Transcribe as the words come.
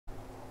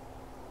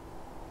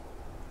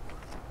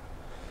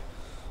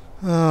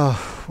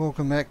Oh,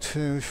 welcome back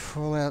to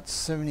Fallout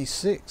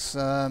 76.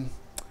 I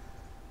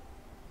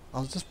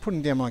was just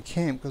putting down my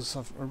camp because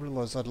I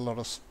realised I had a lot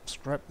of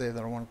scrap there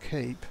that I want to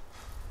keep,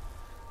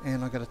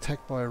 and I got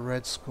attacked by a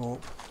red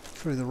scorp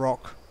through the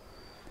rock.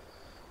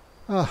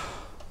 Oh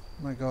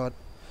my god.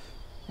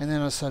 And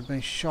then I started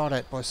being shot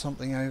at by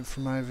something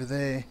from over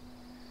there.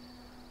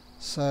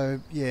 So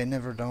yeah,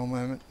 never a dull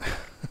moment.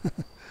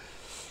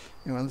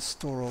 Anyway, let's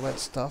store all that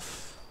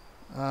stuff.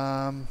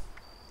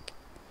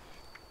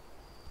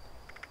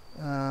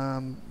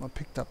 I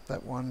picked up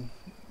that one.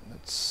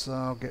 That's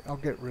I'll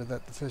get rid of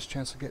that the first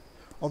chance I get.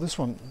 Oh, this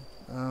one.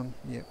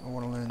 Yeah, I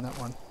want to learn that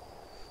one.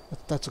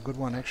 That's a good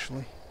one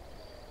actually.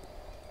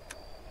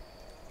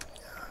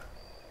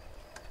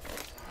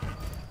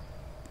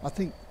 I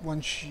think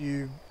once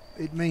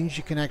it means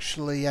you can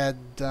actually add.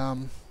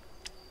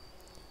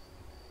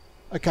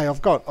 Okay,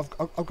 I've got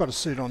a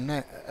suit on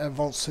now, a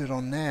vault suit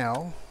on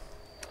now.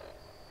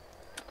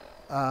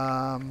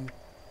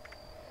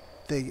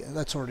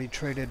 That's already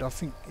treated. I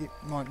think it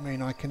might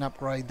mean I can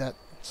upgrade that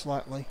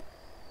slightly.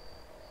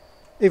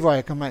 Either way,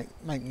 I can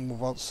make more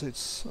vault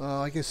suits.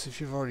 I guess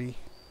if you've already,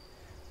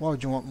 why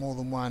would you want more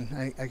than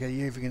one? Okay,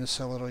 you're either going to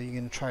sell it or you're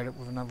going to trade it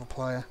with another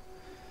player.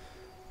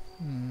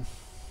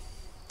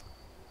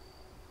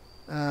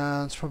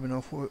 It's probably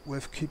not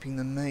worth keeping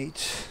the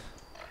meat.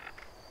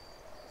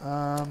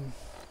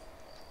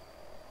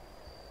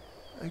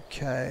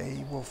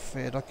 Okay, well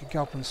fed. I could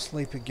go up and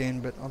sleep again,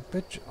 but I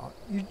bet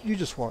you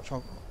just watch.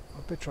 I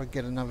bet you I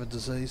get another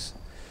disease.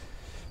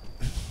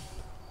 The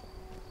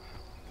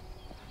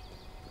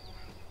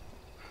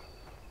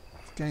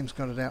game's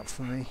got it out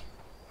for me.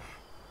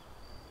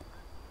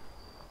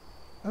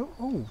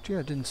 Oh, gee,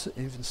 I didn't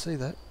even see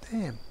that.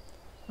 Damn,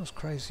 that was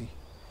crazy.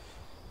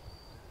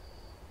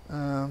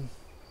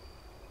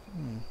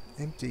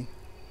 Empty.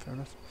 Fair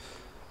enough.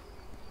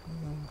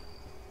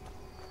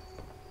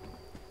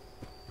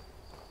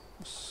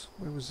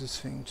 Where was this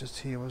thing? Just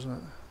here, wasn't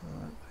it?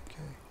 Alright, okay.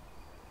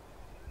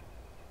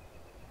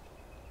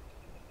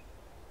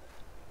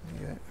 There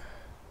you go.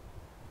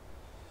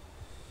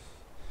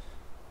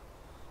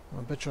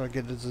 I bet you I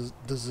get a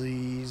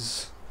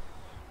disease.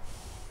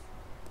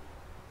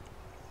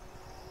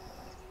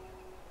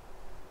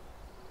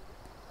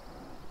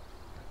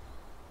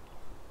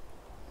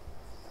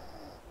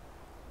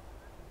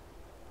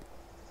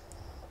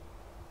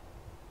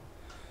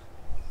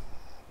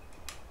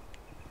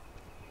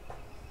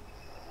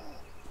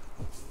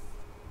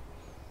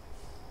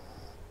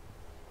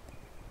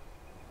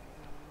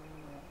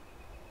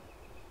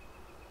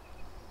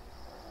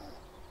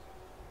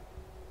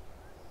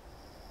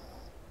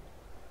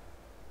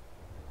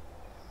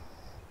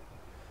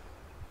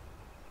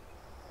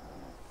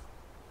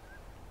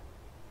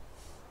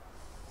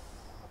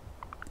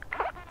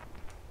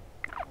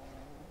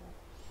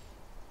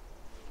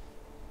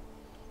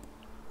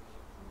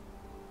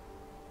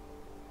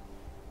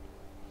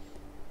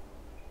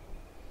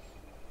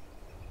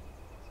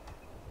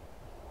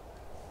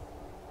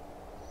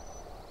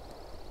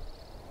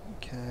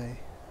 Okay.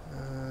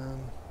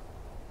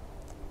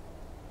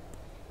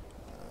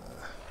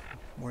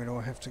 Where do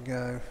I have to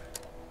go?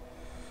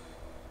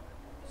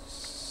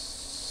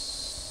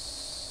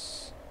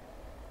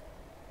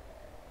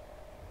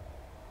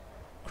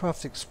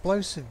 Craft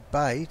explosive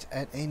bait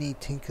at any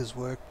tinker's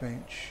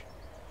workbench.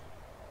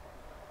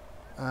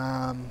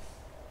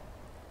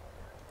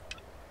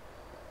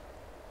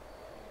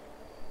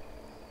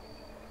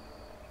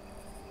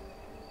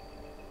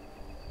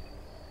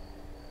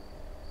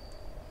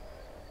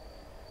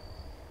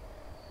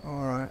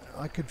 Alright,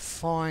 I could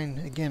find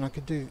again. I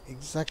could do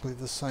exactly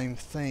the same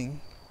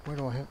thing. Where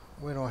do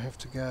I have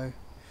to go?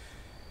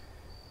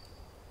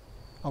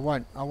 I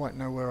won't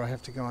know where I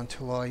have to go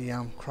until I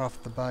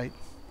craft the bait,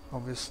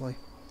 obviously.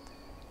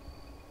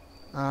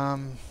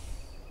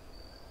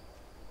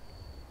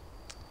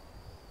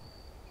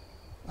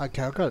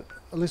 Okay, at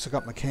least I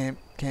got my camp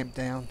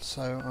down,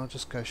 so I'll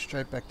just go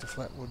straight back to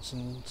Flatwoods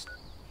and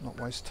not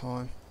waste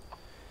time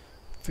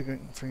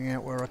figuring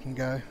out where I can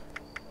go.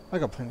 I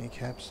got plenty of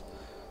cabs.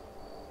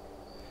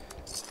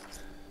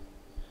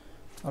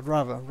 I'd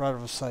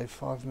rather save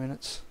 5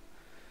 minutes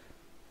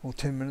or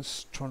 10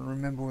 minutes trying to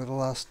remember where the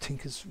last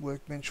tinker's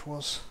workbench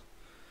was.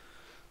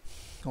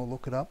 I'll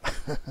look it up.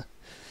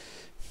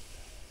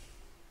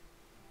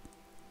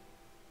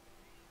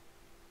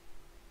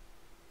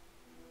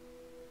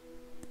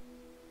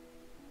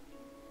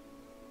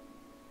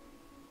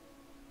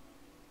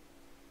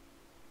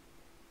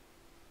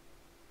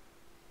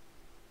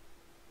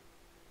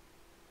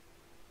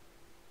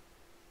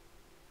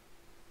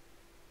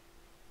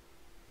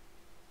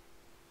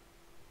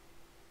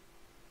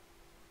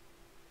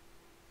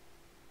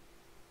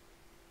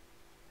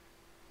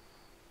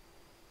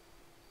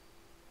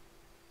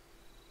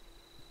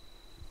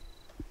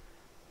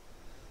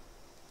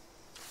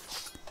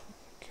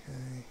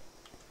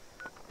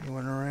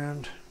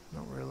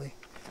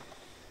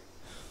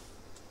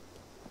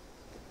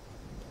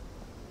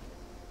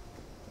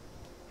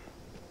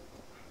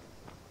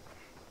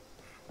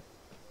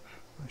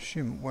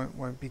 assume it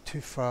won't be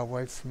too far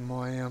away from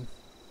my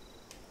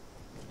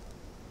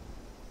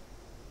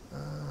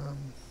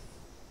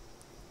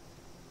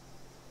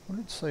what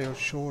did it say? I was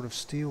short of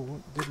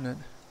steel, didn't it?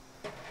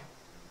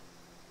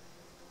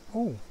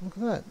 Oh, look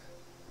at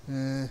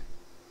that.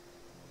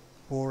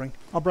 Boring.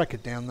 I'll break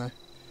it down though.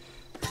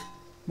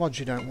 Mods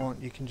you don't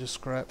want, you can just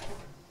scrap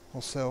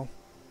or sell.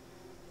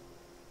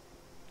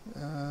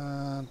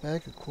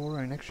 Bag of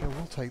chlorine. Actually, I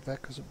will take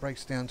that because it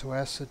breaks down to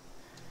acid.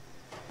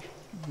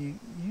 You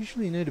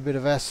usually need a bit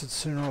of acid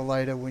sooner or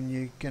later when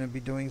you're going to be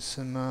doing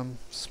some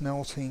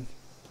smelting.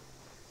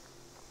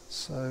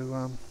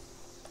 So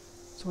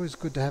it's always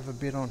good to have a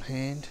bit on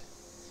hand.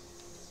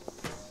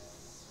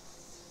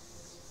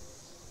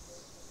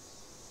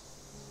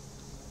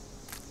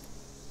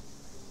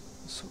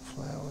 Soot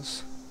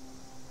flowers.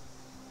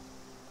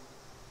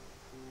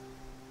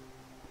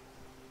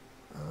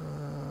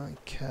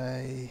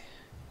 Okay.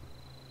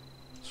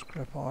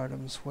 Scrap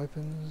items,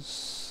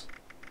 weapons.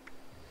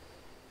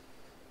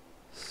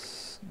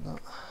 No,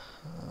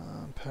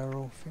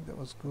 apparel. I think that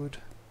was good.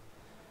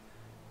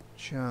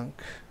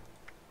 Junk.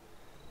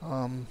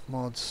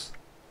 Mods.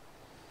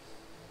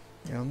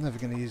 Yeah, I'm never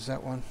going to use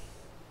that one.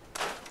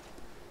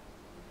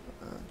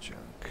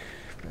 Junk.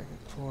 Bag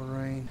of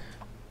chlorine.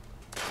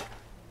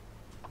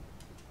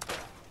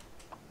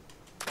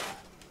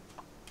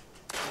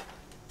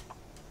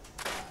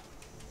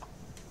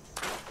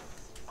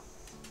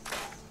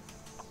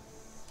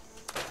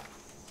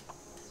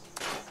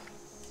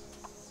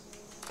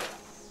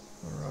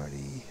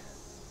 Alrighty.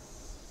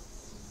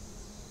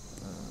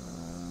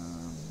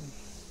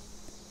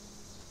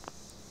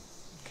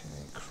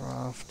 Okay,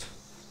 craft.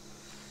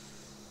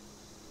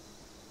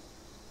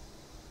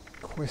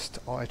 Quest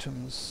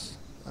items.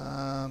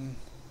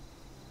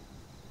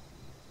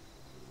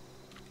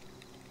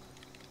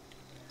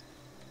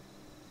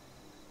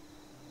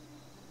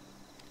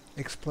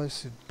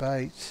 Explosive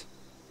bait.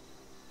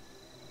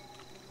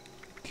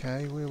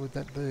 Okay, where would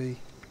that be?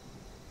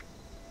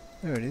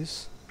 There it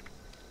is.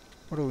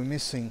 What are we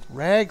missing?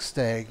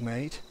 Ragstag,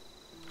 mate.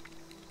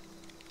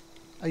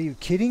 Are you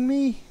kidding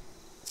me?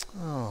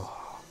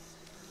 Oh.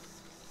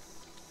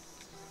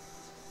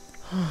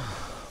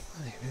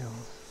 Bloody hell.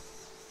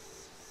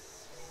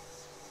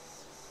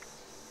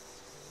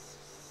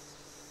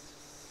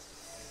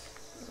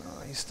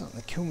 Oh, you're starting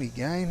to kill me,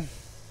 game.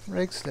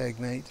 Ragstag,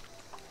 mate.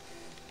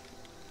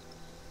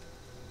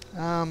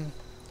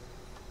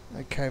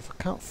 Okay, if I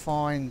can't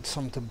find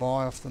some to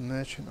buy off the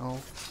merchant,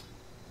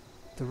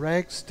 the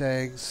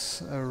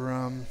ragstags are,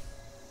 I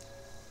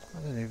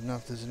don't even know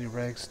if there's any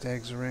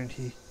ragstags around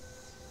here.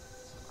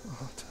 I'll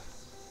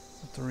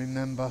have to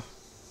remember.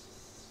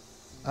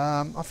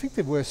 I think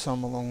there were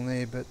some along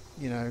there, but,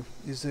 you know,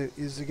 is there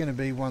going to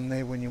be one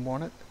there when you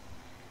want it?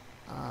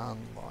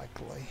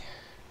 Unlikely.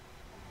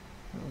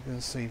 We're going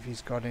to see if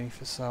he's got any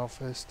for sale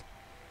first.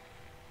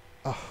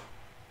 Oh.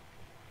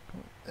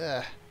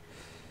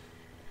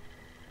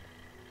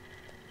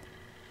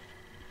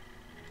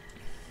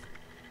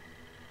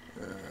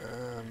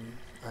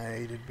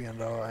 It'd be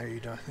under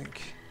 8, I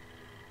think.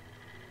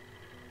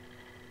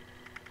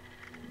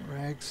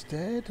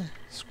 Ragstad,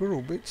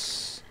 squirrel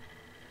bits.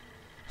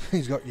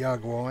 He's got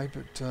Yagwai,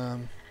 but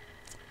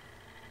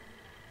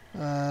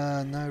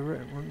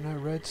no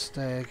red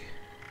stag.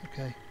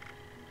 Okay.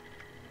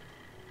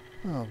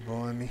 Oh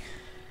blimey.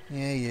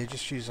 Yeah,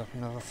 just use up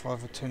another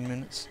 5 or 10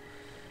 minutes.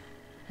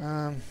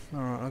 Alright,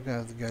 I'll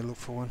go look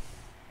for one.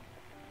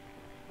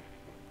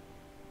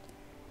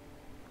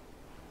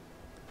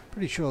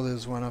 Pretty sure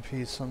there's one up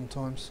here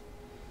sometimes.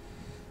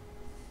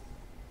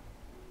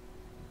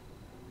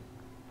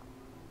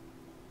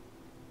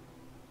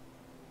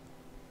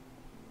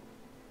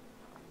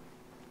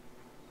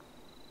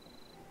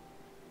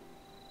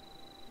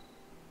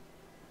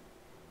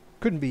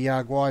 Couldn't be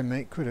Yagwai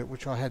meat, could it?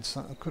 Which I had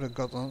some, could have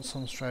got on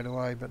some straight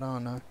away, but oh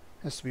no,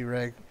 has to be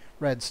rad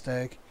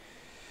stag.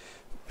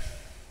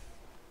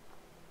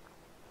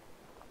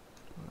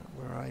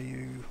 Where are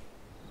you?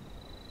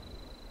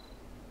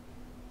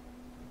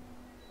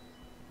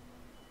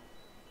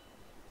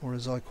 Or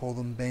as I call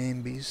them,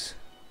 Bambis.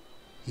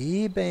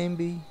 Here,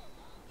 Bambi.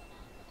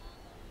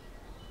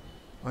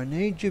 I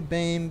need you,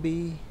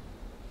 Bambi.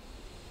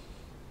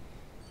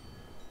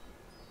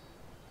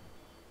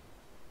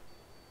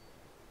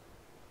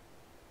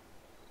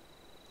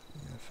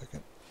 Yeah, fuck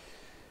it.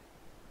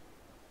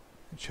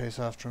 I'll chase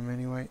after him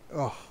anyway.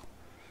 Oh,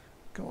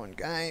 come on,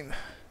 game.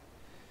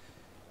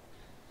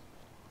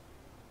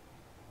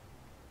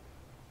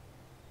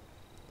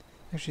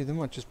 Actually, there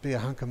might just be a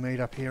hunk of meat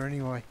up here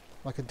anyway.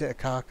 Like a dead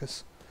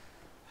carcass.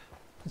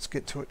 Let's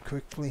get to it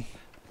quickly.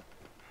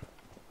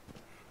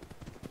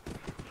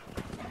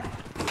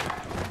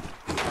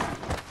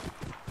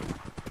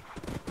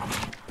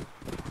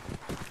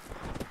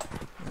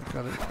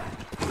 Got it.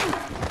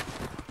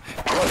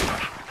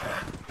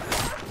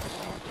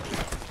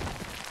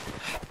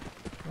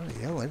 Bloody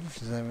hell,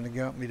 everything's having to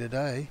go at me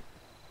today.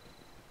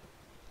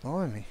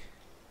 Blimey.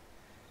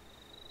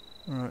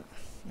 Alright,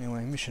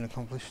 anyway, mission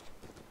accomplished.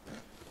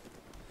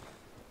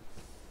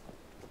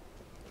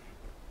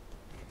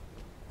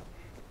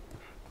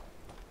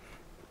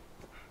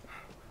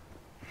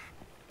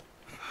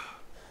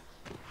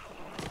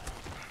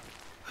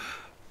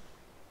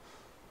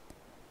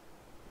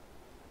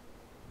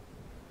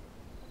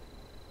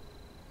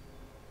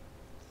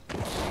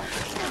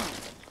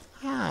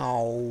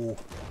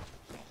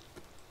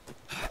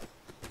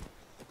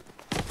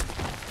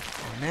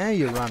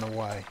 you run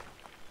away.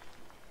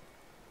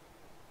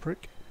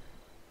 Prick.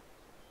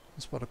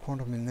 Let's spot a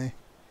quantum in there.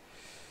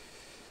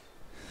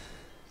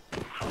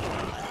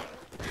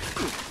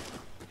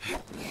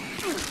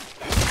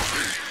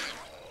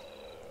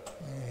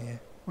 Yeah.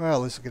 Well,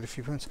 at least I get a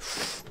few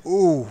points.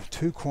 Ooh,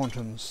 2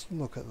 quantums.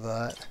 Look at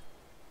that.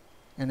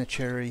 And a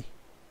cherry.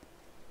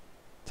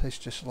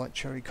 Tastes just like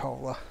cherry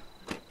cola.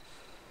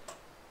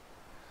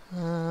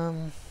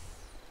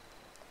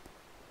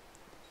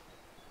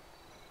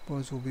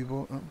 Boys will be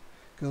boys.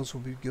 Girls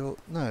will be girls.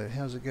 No,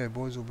 how's it go?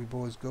 Boys will be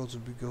boys, girls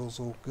will be girls,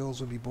 or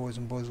girls will be boys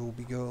and boys will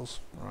be girls.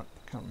 Right,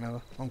 can't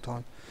remember. Long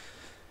time.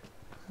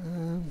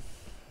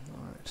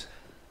 Right.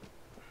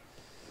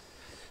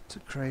 It's a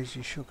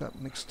crazy, shook up,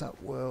 mixed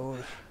up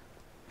world.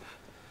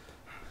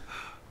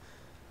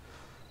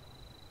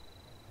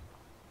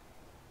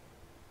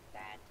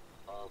 That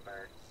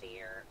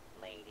overseer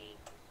lady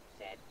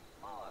said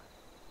more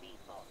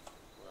people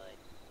would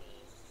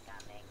be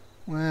coming.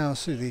 Well, I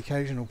see the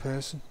occasional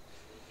person.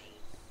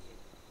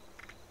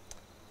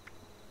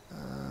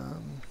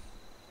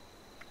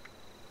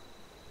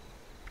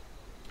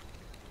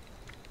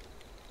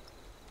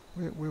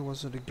 Where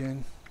was it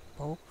again?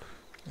 Bulk?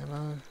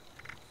 Ammo?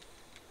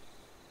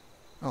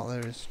 Oh, there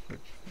it is.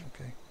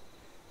 Okay.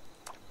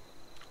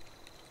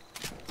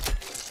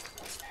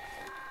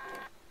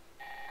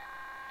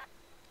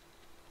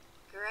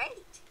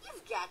 Great!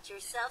 You've got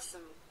yourself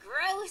some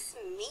gross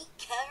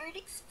meat-covered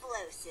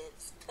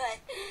explosives. But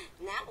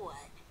now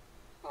what?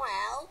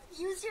 Well,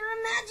 use your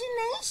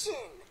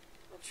imagination.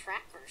 The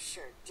trappers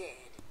sure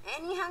did.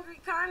 Any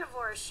hungry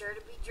carnivore is sure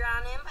to be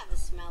drawn in by the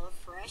smell of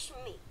fresh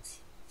meat.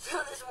 So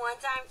this one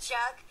time,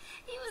 Chuck,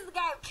 he was the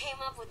guy who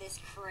came up with this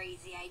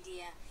crazy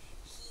idea.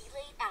 He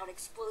laid out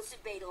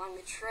explosive bait along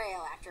the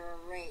trail after a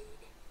raid.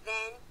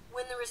 Then,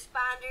 when the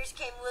responders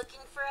came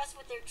looking for us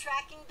with their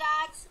tracking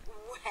dogs,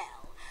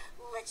 well,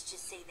 let's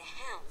just say the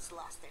hounds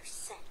lost their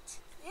scent.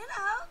 You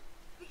know,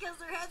 because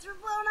their heads were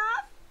blown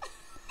off.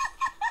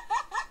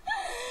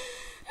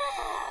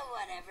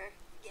 Whatever.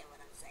 You get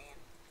what I'm saying.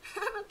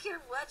 I don't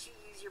care what you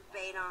use your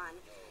bait on.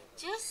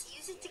 Just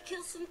use it to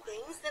kill some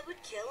things that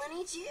would kill and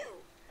eat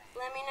you.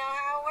 Let me know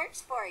how it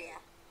works for you.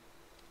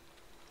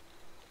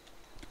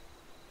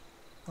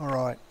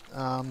 Alright,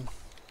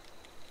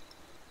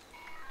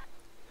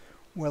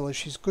 well, if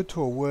she's good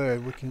to a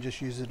word, we can just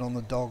use it on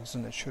the dogs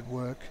and it should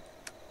work.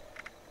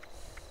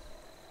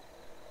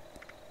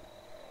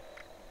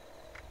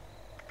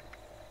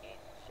 It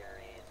sure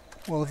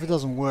is. Well, if it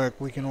doesn't work,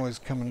 we can always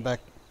come and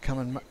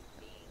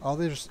oh,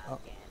 there's,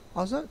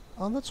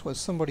 oh, that's why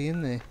somebody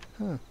in there.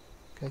 Huh,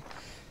 okay.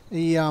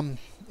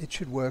 It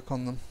should work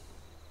on them.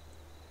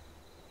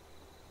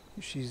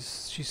 She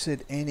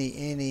said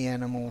any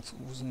animal. It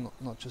was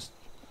not just.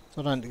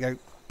 So I don't go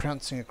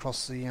pouncing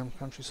across the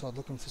countryside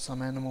looking for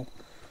some animal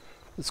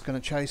that's going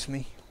to chase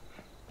me.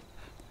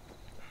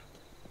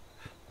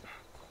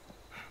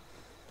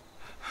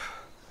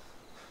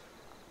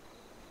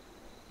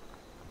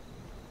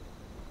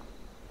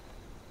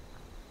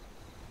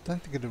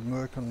 Don't think it'd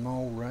work on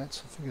mole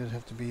rats. I think it'd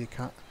have to be a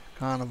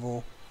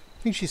carnivore.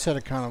 I think she said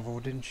a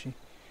carnivore, didn't she?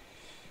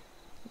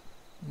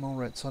 Mole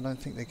rats, I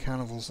don't think they're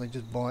carnivores. They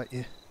just bite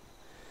you.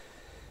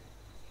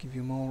 Give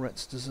you mole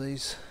rats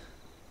disease.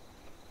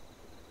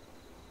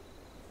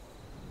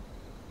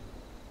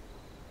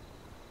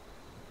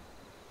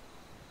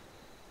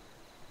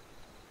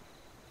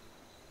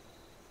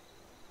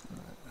 Right,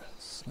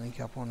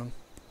 sneak up on them.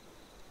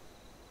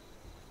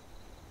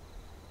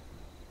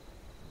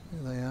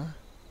 There they are.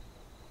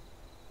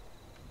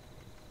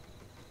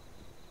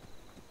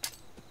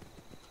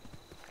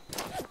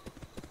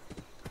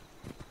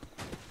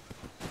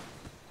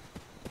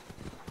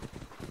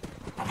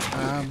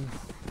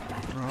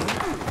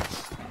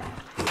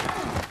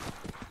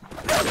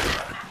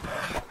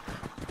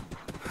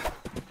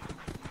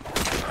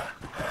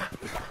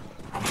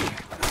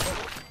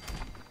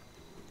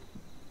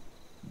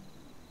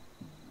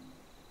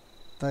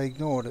 They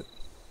ignored it.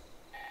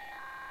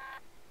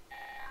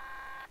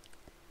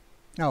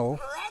 Oh.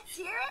 Let's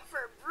hear it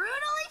for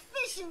brutal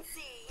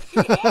efficiency.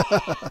 Yeah.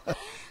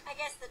 I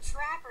guess the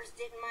trappers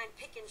didn't mind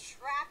picking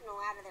shrapnel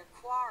out of their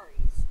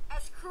quarries.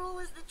 As cruel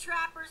as the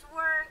trappers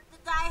were, the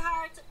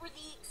diehards were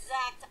the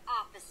exact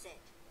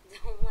opposite.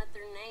 Don't let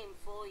their name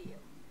fool you.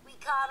 We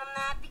called them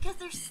that because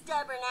their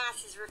stubborn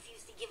asses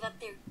refused to give up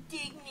their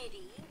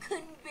dignity and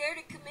couldn't bear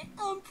to commit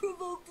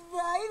unprovoked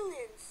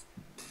violence.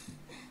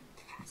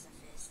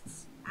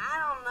 Pacifists. I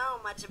don't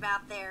know much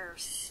about their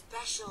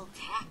special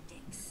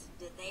tactics.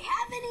 Did they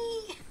have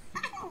any?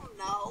 I don't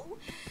know.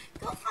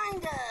 Go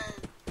find a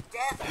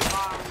death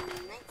claw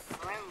and make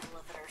friends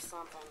with it or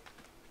something.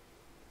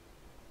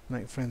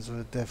 Make friends with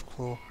a death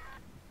claw.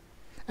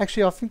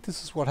 Actually, I think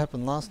this is what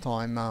happened last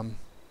time.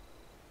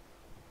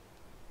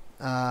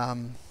 I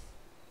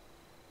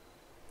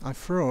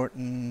threw it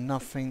and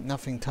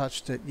nothing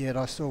touched it. Yet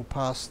I still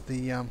passed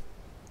the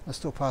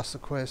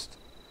quest.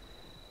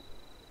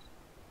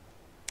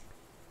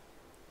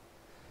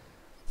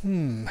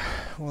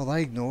 Well,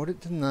 they ignored it,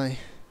 didn't they?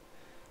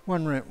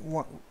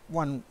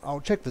 one.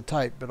 I'll check the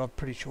tape, but I'm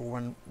pretty sure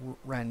one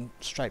ran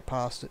straight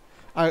past it.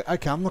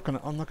 Okay, I'm not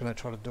gonna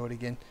try to do it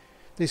again.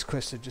 These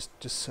quests are just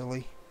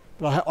silly,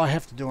 but I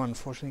have to do it,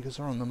 unfortunately, because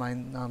they're on the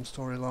main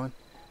storyline.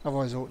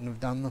 Otherwise, I wouldn't have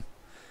done them.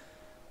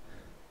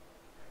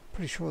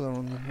 Pretty sure they're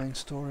on the main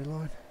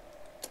storyline.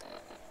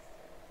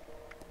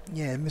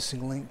 Yeah,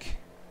 missing link.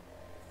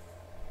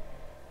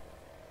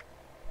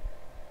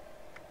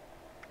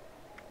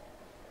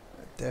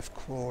 Death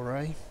Claw,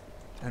 eh?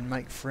 And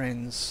make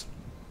friends.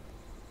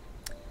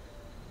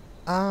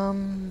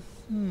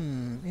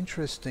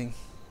 Interesting.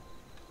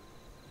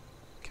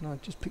 Can I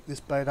just pick this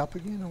bait up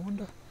again, I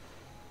wonder?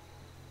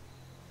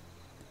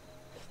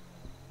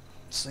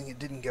 Seeing it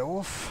didn't go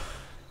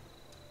off.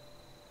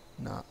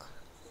 Nah.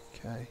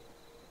 Okay.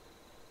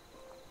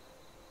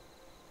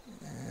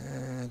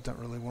 Don't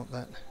really want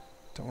that.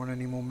 Don't want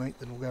any more meat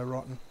that'll go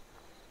rotten.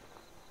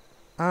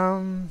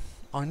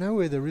 I know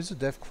where there is a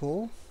death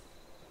claw.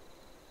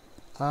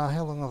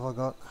 How long have I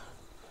got?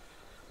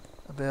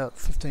 About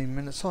 15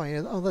 minutes. Oh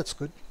yeah, oh that's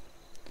good.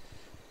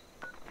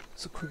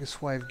 It's the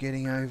quickest way of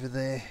getting over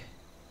there.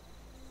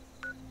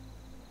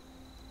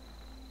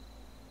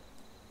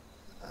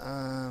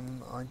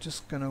 I'm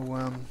just gonna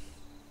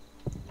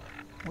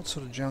what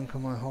sort of junk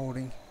am I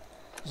holding?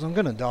 Because I'm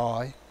gonna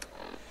die.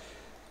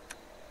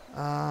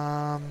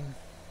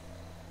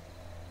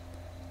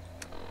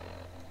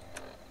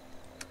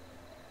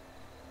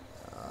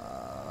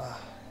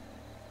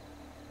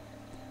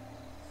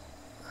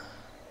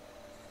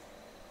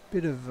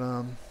 Bit of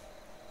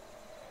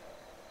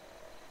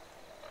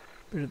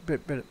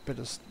bit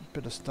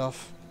of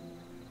stuff.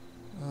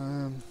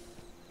 I'll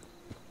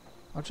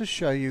just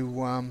show you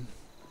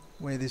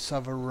where this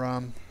other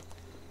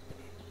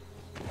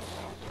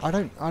I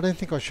don't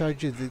think I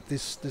showed you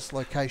this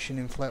location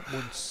in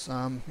Flatwoods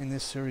in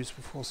this series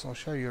before, so I'll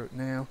show you it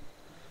now.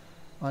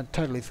 I'd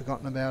totally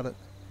forgotten about it.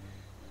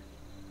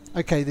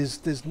 Okay,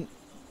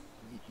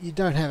 you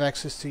don't have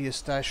access to your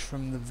stash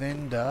from the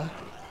vendor,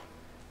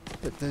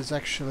 but there's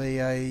actually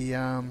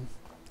a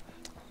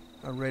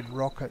red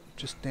rocket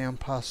just down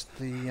past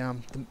the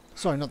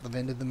sorry, not the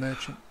vendor, the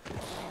merchant.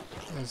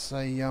 There's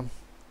a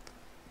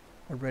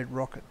red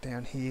rocket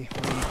down here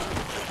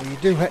where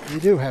you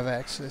do have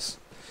access,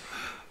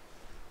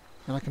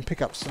 and I can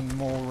pick up some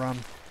more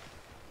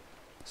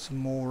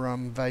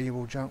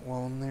valuable junk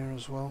while I'm there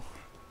as well.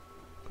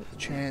 Got the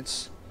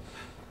chance.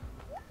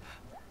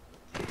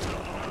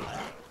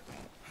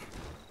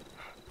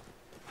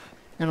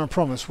 And I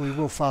promise we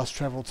will fast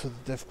travel to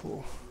the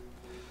Deathclaw.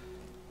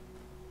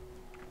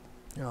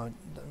 No,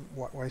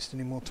 don't waste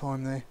any more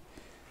time there.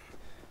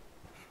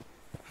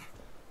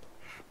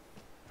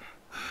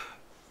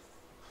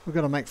 We've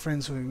got to make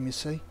friends with him, you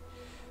see.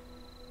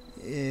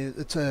 Yeah,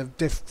 it's a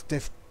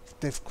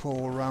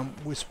Deathclaw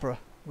whisper.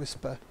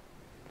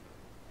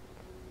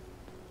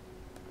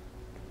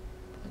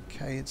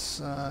 Okay,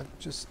 it's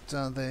just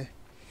there.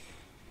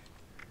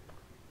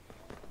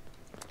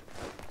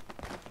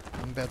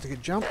 I'm about to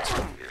get jumped.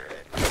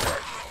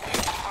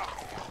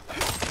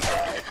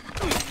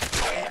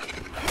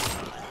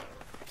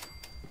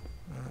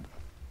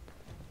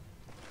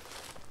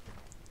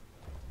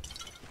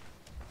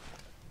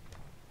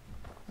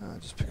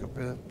 Just pick up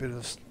a bit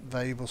of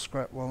valuable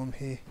scrap while I'm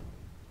here.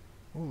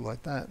 Ooh,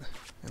 like that,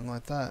 and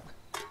like that.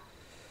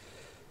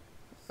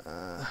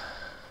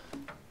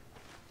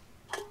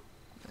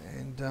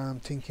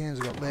 And tin cans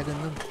have got lead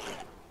in them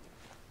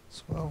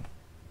as well.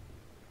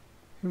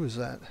 Who was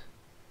that?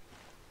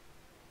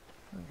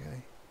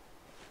 Okay,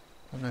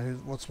 I don't know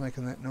what's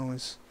making that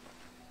noise.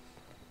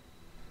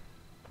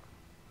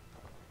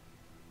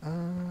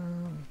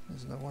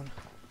 There's no one.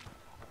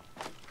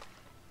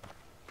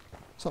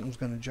 Something's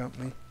going to jump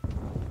me.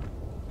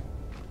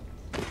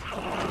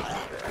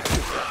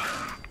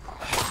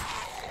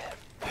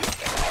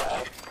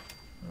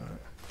 Right.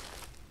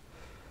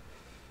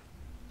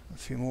 A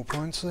few more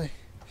points there.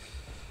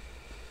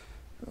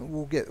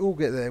 We'll get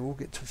there. We'll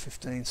get to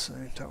 15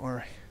 soon. Don't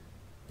worry.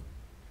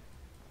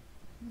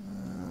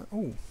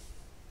 Oh,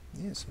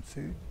 yeah, some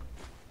food.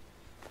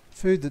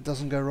 Food that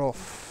doesn't go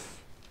off.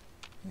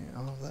 Yeah,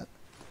 I'll have that.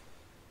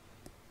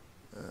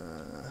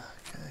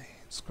 Okay,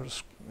 it's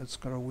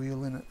got a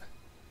wheel in it.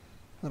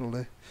 That'll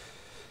do.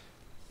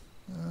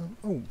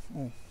 Oh,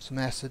 some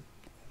acid.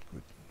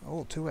 Good.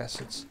 Oh, 2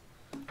 acids.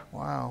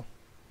 Wow.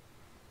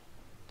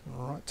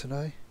 All right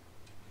today.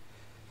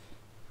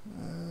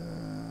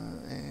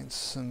 And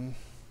some.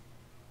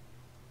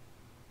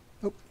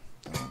 Oh,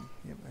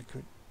 yep, I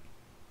could.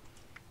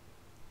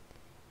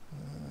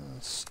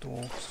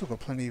 Store. Still got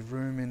plenty of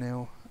room in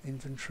our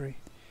inventory.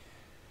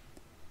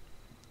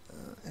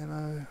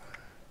 Ammo.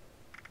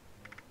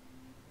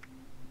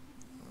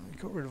 I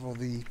got rid of all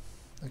the.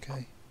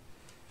 Okay.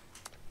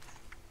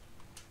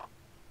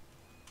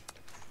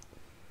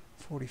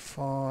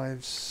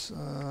 45s.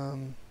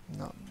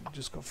 No,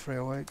 just got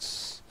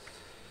 308s.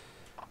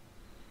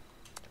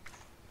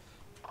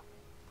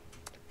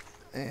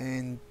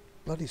 And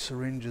bloody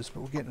syringes,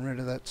 but we're getting rid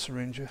of that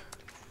syringer.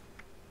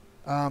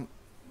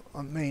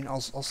 I mean,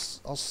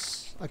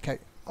 okay,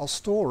 I'll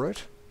store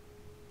it.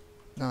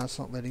 No, it's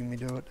not letting me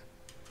do it.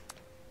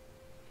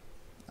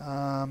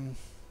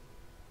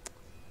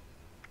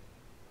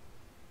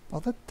 Oh,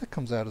 that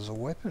comes out as a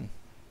weapon.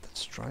 That's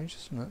strange,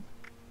 isn't it?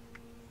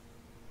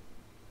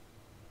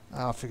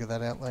 I'll figure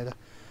that out later.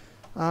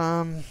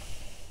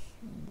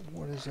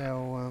 What is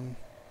our... oh,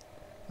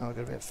 I've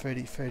got about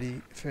 30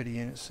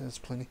 units, so that's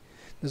plenty.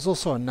 There's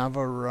also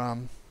another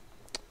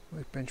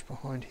workbench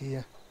behind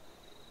here.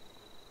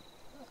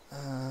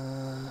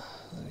 There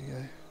we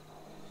go.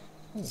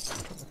 Oh,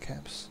 drop the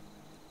caps.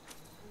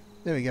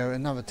 There we go,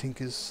 another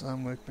Tinker's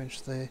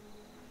workbench there.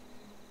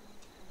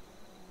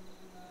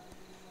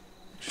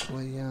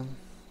 Actually,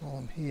 while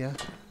I'm here...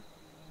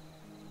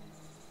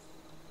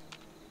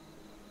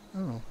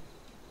 Oh.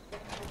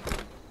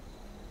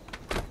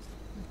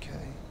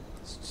 Okay,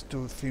 let's just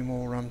do a few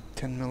more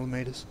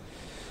 10mm.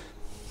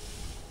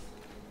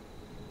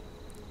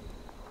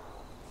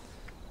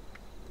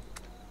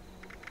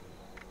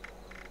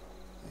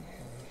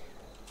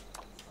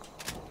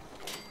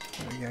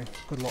 There we go,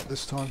 good luck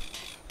this time.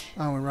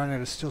 Oh, we ran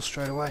out of steel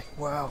straight away.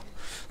 Wow.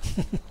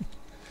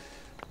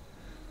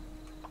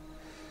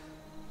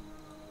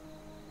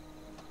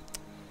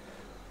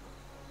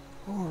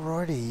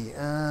 Alrighty,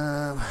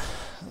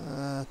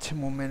 10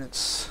 more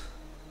minutes.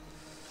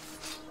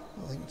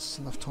 I think it's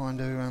enough time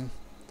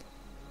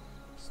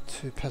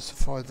to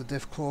pacify the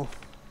Deathclaw.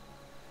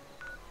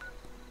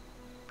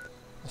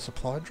 A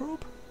supply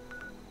drop?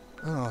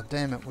 Oh,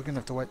 damn it, we're going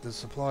to have to wait for the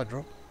supply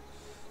drop.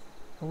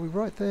 Are we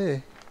right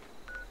there?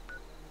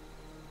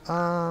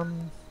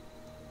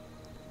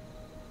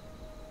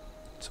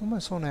 It's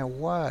almost on our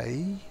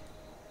way.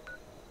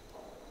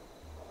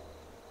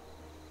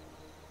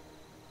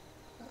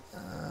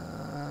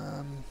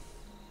 The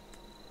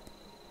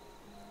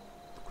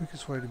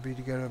quickest way would be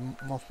to go to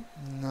Moth...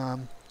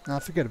 No,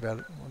 forget about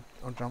it.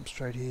 I'll jump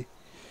straight here.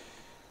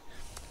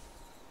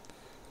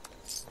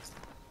 It's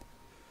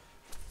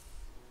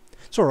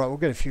alright, we'll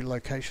get a few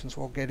locations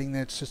while getting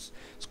there. It's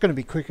going to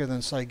be quicker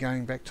than, say,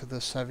 going back to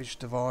the Savage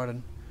Divide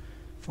and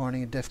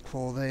finding a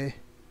Deathclaw there.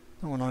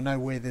 And when I know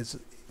where there's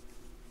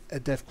a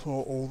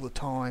Deathclaw all the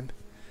time.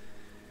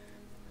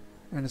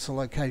 And it's a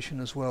location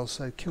as well,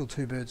 so kill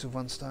two birds with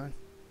one stone.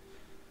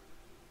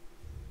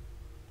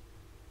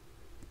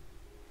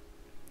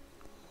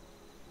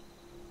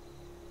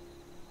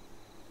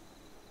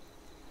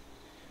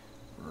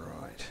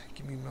 Right,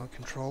 give me my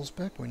controls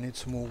back. We need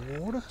some more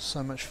water.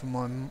 So much for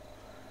my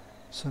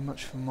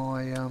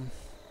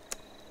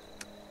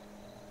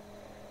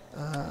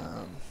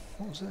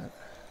what was that?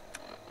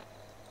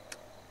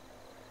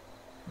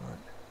 Right,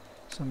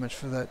 so much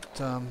for that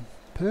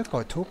perk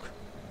I took.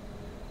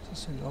 Doesn't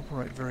seem to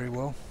operate very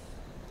well.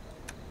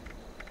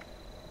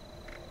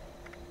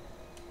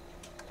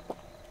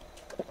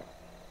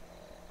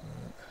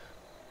 Right.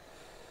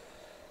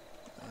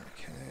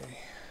 Okay.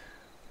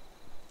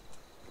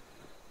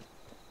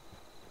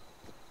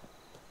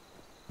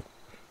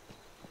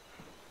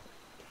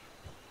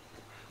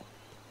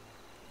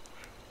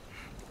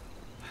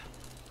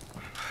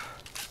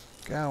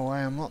 Go away,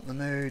 I'm not in the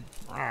mood.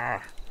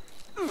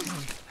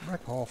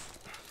 Wreck off.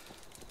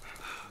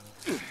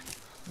 Oh,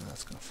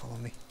 that's going to follow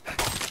me.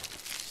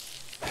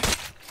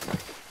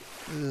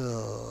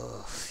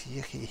 Ugh,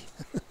 yucky.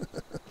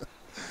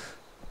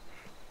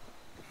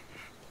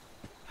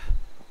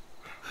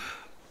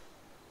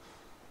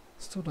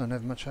 Still don't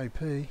have much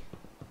AP.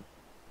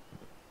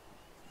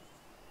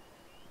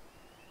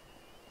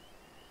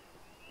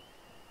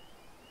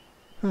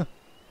 Huh.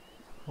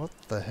 What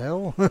the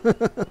hell?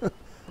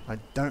 I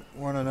don't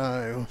want to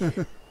know.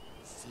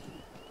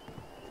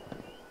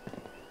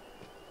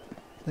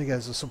 There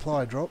goes the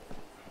supply drop.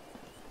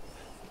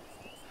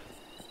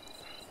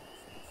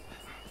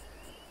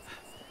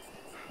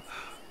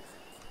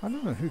 I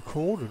don't know who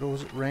called it, or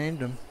was it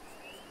random?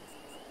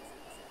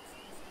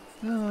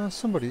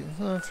 Somebody,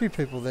 a few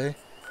people there.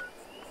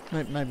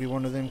 Maybe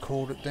one of them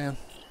called it down.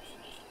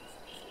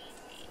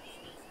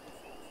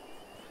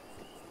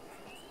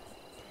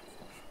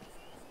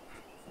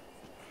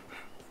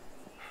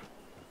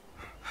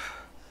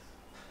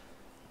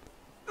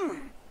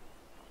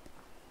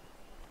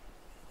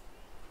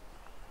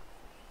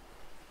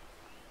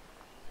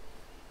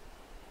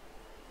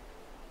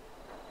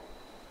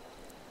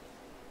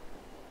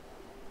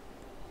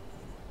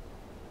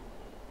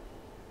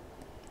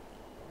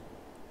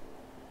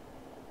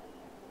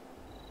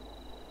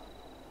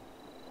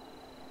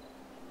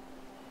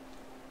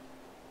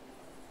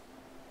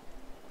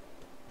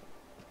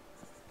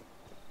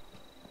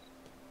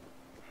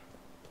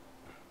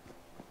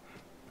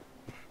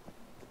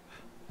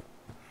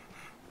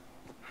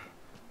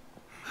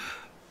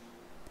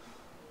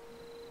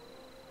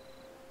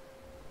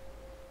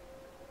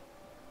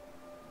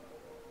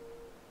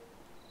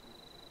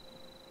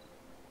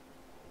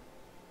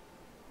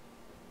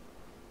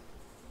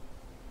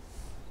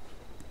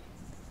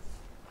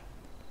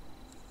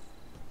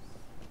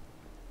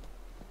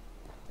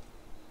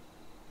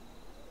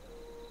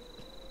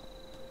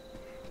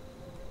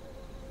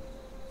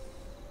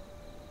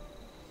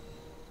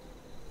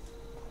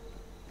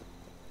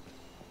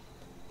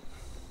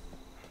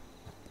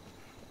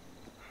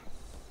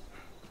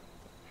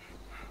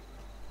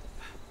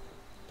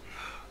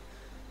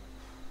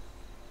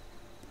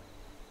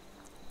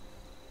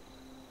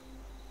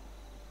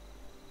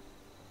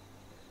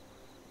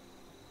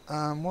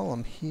 While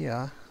I'm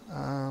here,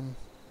 I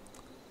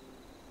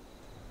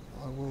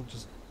will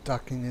just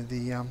duck into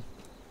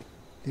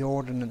the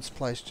ordnance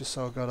place just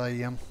so I've got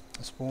a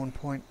spawn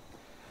point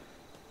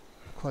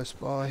close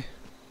by.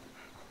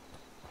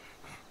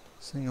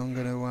 Seeing I'm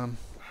going to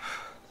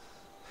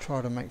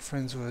try to make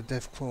friends with a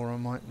Deathclaw, I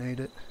might need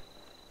it.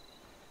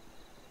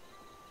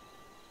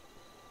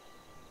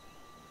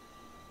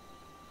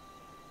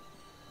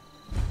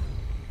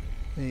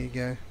 There you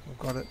go, I've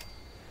got it.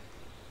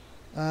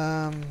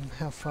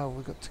 How far have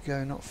we got to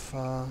go? Not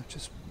far,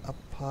 just up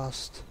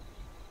past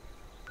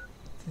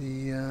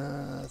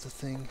the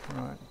thing.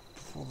 Right,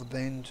 before the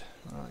bend.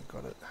 Right,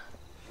 got it.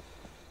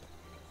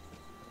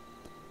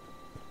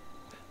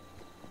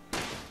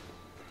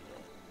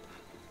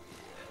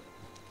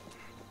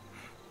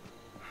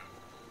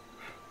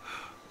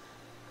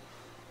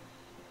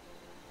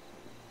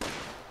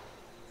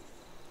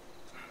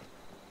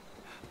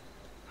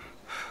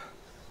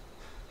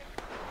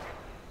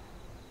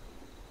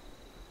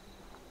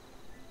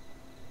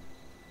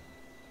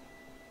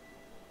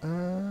 How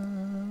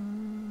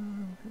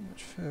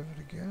much further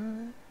to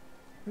go?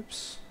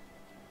 Oops.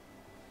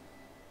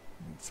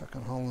 Big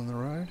fucking hole in the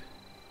road.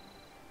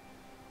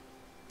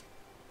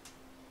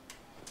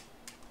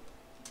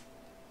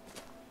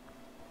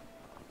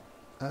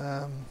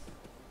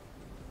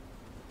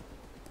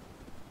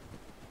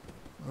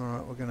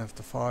 Alright, we're gonna have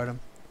to fight him.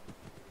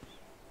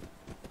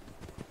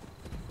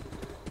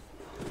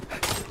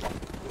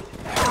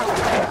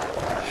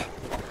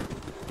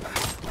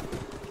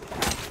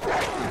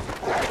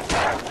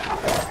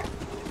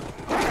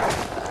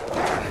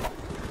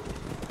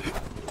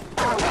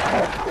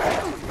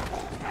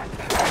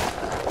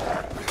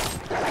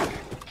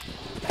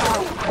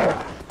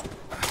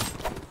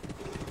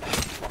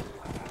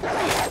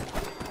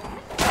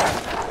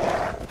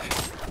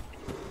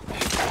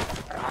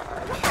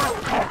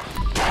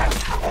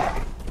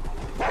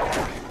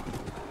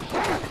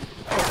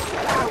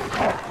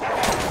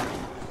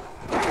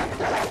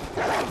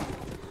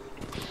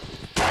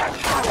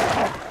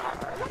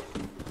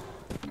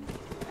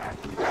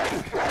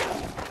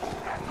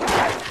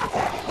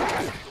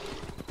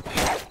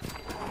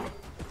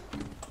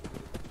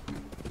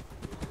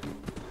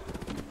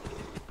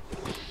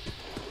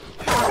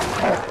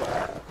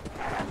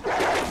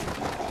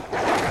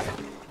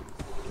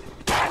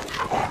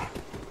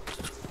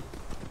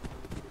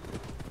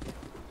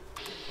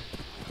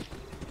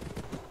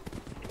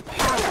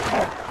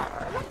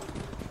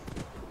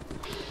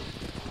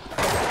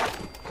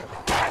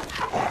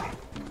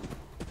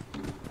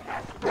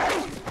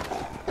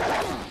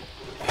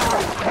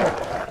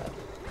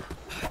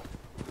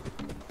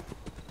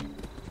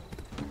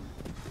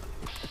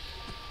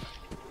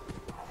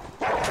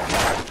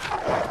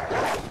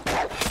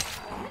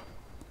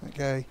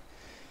 Okay.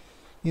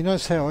 You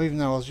notice how even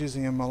though I was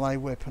using a melee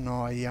weapon,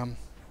 I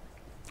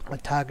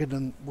targeted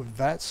them with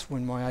VATS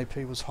when my AP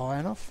was high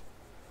enough.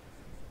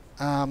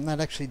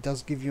 That actually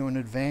does give you an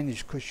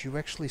advantage because you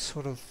actually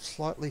sort of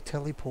slightly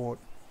teleport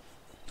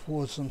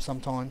towards them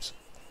sometimes.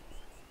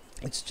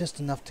 It's just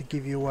enough to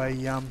give you a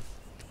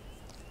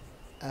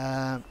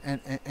an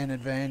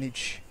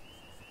advantage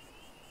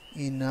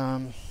in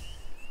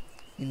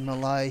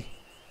melee.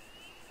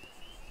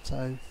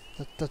 So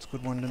that's a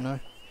good one to know.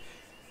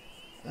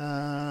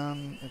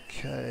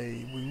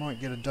 Okay, we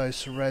might get a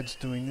dose of rads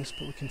doing this,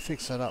 but we can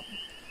fix that up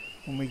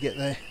when we get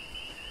there.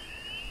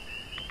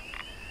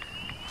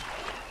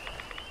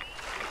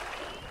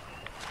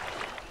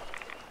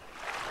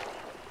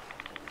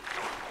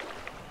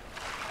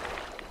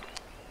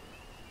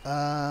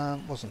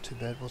 Wasn't too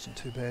bad, wasn't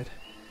too bad.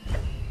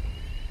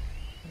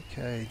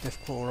 Okay,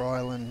 Deathclaw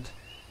Island.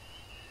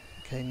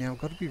 Okay, now I've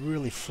got to be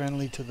really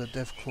friendly to the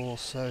Deathclaw,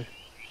 so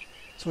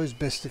it's always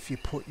best if you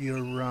put your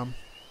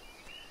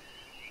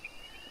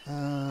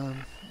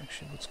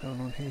actually, what's going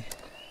on here?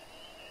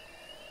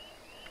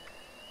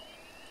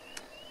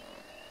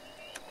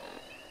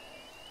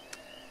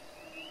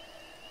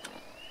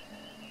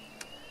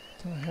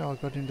 Don't know how I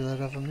got into that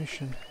other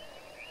mission.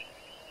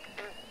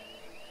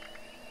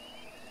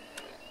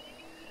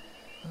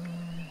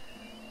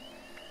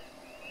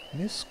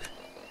 Misk?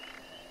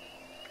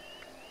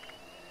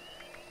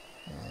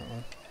 Oh, that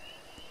one.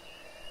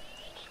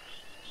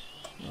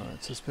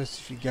 Alright, so it's best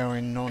if you go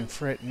in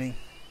non-threatening.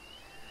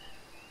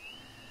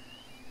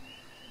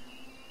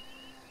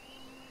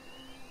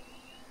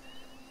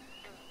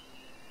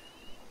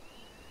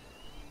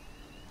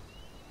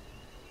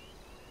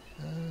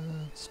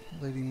 It's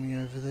leading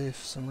me over there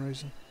for some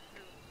reason.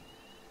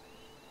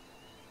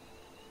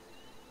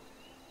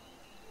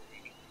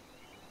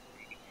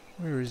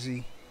 Where is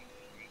he?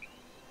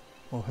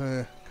 Or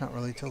her? Can't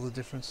really tell the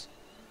difference.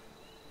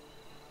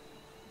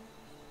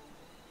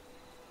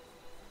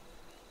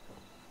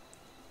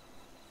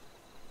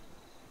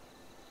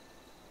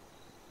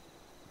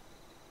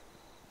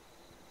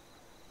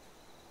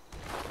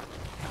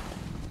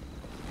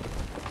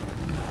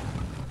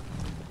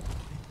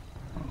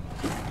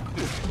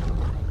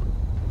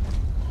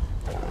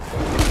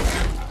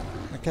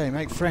 Okay,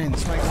 make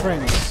friends, make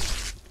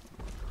friends.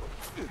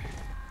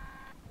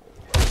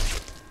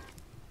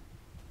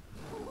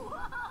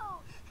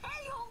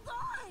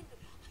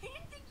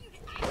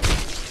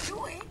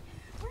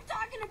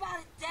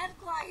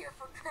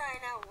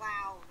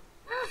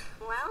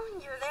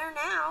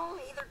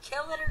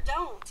 kill it or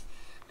don't.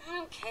 I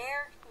don't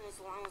care, as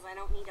long as I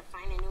don't need to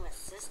find a new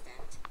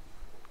assistant.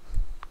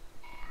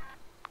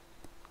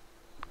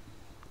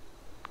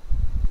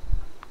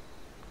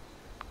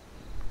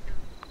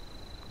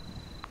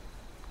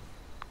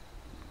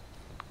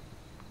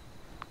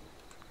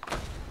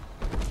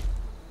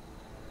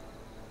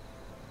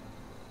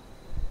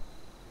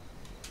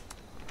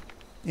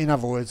 In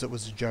other words, it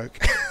was a joke.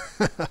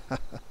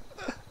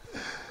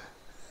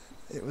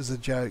 It was a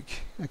joke.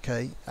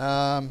 Okay,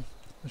 I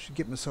should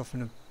get myself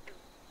in a...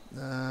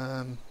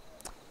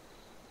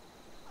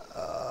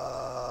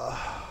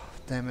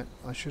 damn it,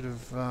 I should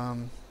have...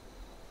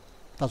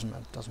 doesn't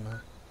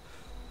matter.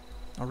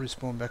 I'll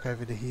respawn back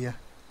over to here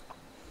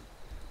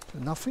for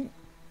nothing,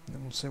 and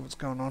then we'll see what's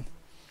going on.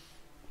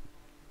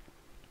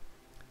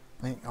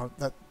 I think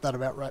that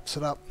about wraps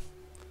it up.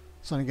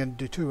 It's only going to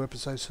do 2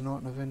 episodes tonight,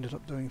 and I've ended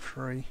up doing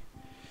 3.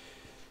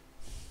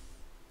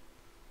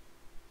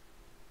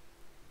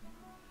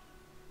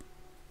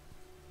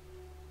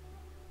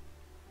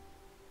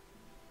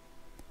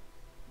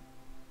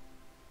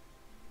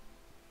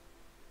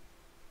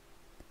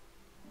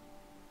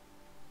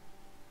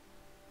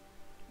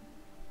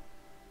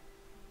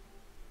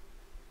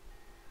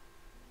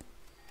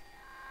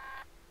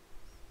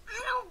 I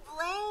don't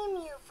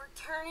blame you for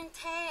turning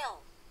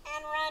tail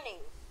and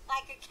running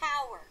like a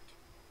coward.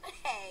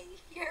 Hey,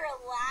 you're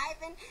alive,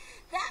 and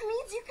that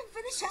means you can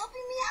finish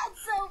helping me out,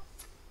 so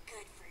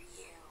good for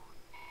you.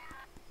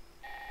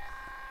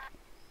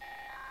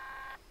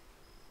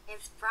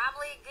 It's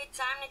probably a good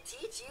time to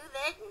teach you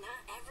that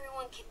not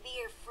everyone can be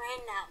your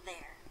friend out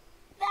there.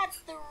 That's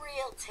the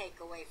real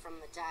takeaway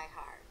from the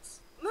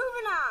diehards.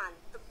 Moving on,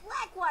 the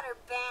Blackwater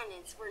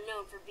Bandits were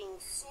known for being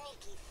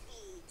sneaky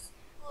thieves.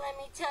 Let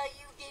me tell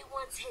you, they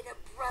once hit a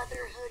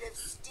Brotherhood of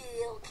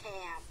Steel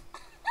camp.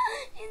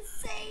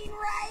 Insane,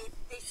 right?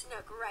 They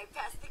snuck right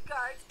past the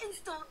guards and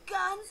stole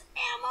guns,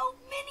 ammo,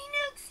 mini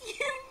nukes,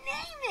 you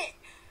name it!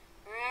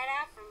 Right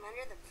out from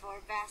under the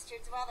poor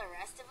bastards while the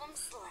rest of them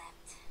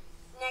slept.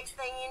 Next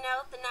thing you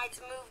know, the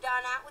knights moved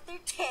on out with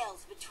their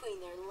tails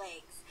between their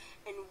legs,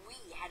 and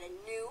we had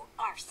a new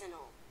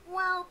arsenal.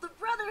 Well, the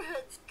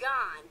Brotherhood's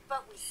gone,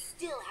 but we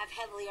still have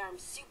heavily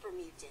armed super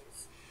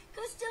mutants.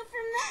 Go steal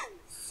from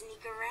them,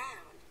 sneak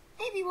around.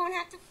 Maybe you won't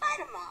have to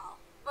fight them all.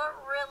 But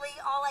really,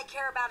 all I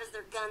care about is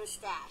their gun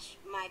stash.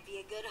 Might be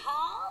a good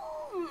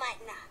haul,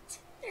 might not.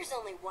 There's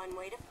only one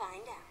way to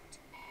find out.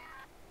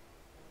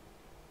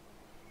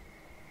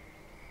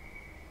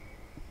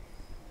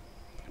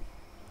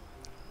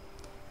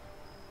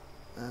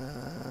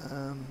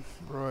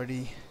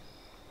 Righty.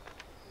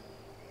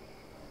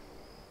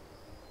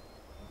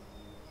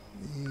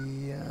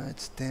 Yeah,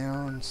 it's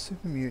down.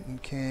 Super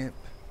Mutant Camp.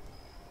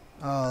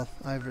 Oh,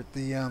 over at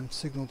the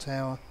signal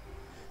tower.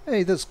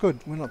 Hey, that's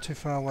good. We're not too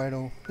far away at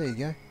all. There you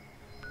go.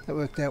 That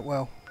worked out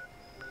well.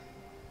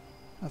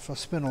 If I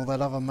spent all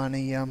that other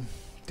money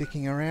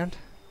dicking around.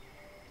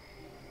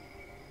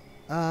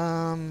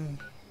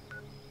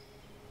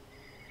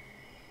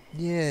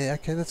 Yeah,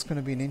 okay, that's going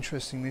to be an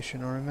interesting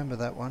mission. I remember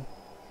that one.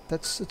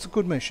 It's a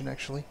good mission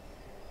actually.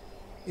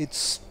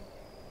 It's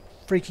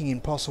freaking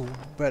impossible,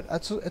 but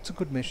it's a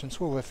good mission. It's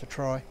well worth a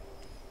try.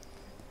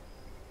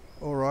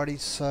 Alrighty,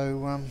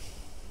 so I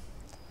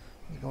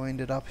think I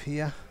ended up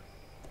here.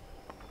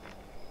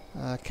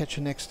 Catch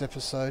you next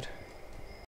episode.